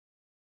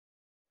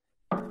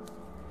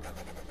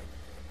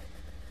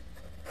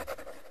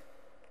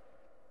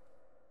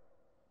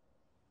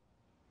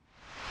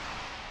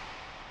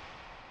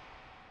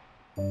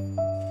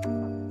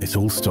It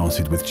all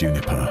started with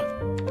juniper.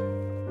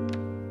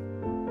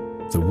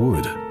 The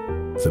wood,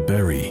 the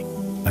berry,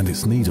 and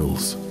its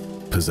needles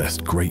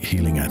possessed great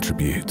healing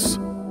attributes.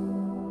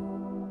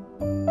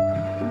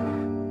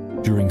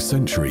 During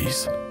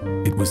centuries,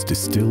 it was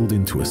distilled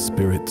into a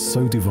spirit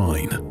so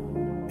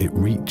divine, it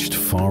reached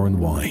far and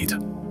wide,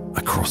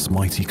 across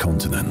mighty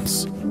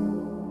continents.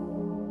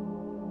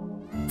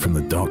 From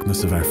the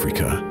darkness of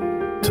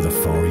Africa to the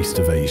far east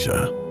of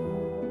Asia.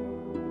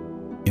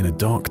 In a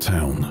dark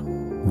town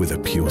with a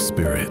pure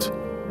spirit,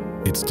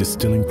 its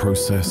distilling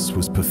process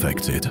was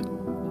perfected,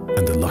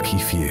 and a lucky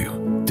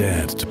few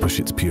dared to push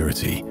its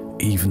purity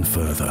even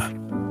further.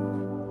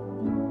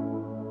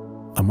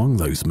 Among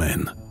those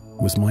men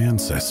was my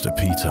ancestor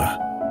Peter,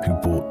 who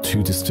bought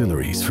 2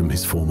 distilleries from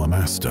his former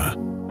master.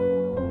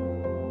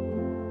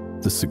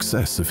 The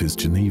success of his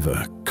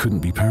Geneva couldn't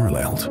be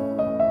paralleled.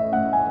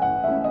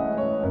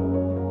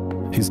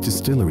 His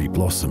distillery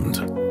blossomed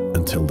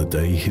until the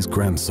day his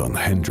grandson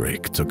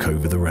Hendrik took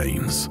over the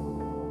reins.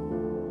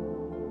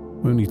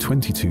 Only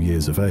 22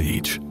 years of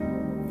age,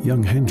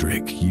 young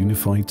Hendrik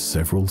unified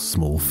several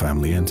small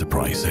family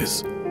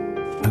enterprises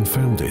and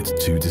founded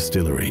 2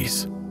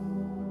 distilleries.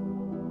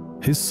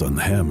 His son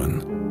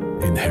Herman,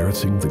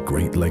 inheriting the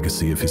great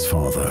legacy of his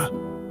father,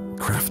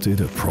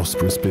 crafted a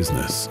prosperous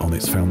business on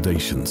its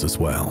foundations as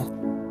well.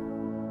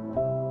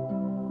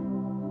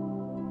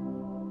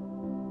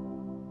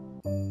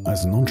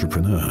 As an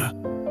entrepreneur,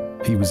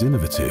 he was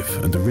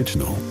innovative and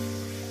original,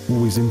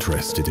 always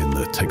interested in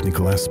the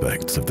technical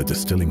aspects of the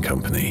distilling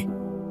company.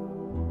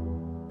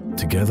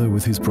 Together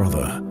with his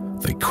brother,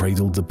 they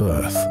cradled the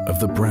birth of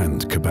the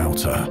brand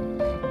Kabouter.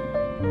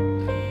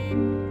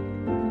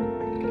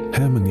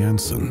 Herman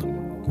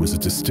Jansen was a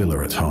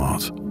distiller at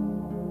heart,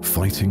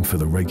 fighting for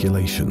the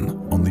regulation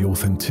on the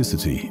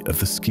authenticity of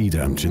the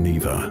Schiedam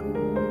Geneva,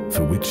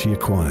 for which he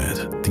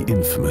acquired the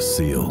infamous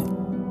seal.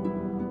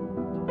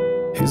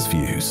 His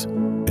views,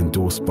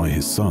 endorsed by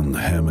his son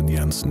Herman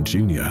Jansen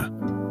Jr.,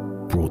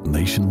 brought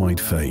nationwide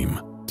fame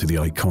to the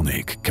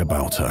iconic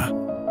Kabouter.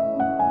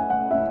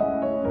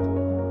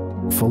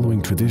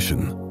 Following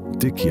tradition,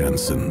 Dick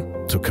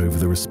Jansen took over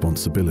the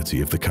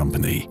responsibility of the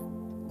company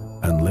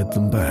and led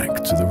them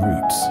back to the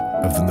roots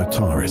of the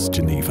Notaris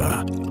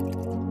Geneva,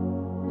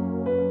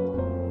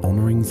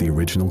 honoring the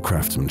original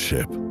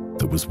craftsmanship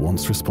that was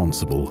once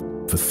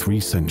responsible for 3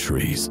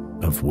 centuries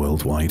of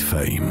worldwide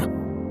fame.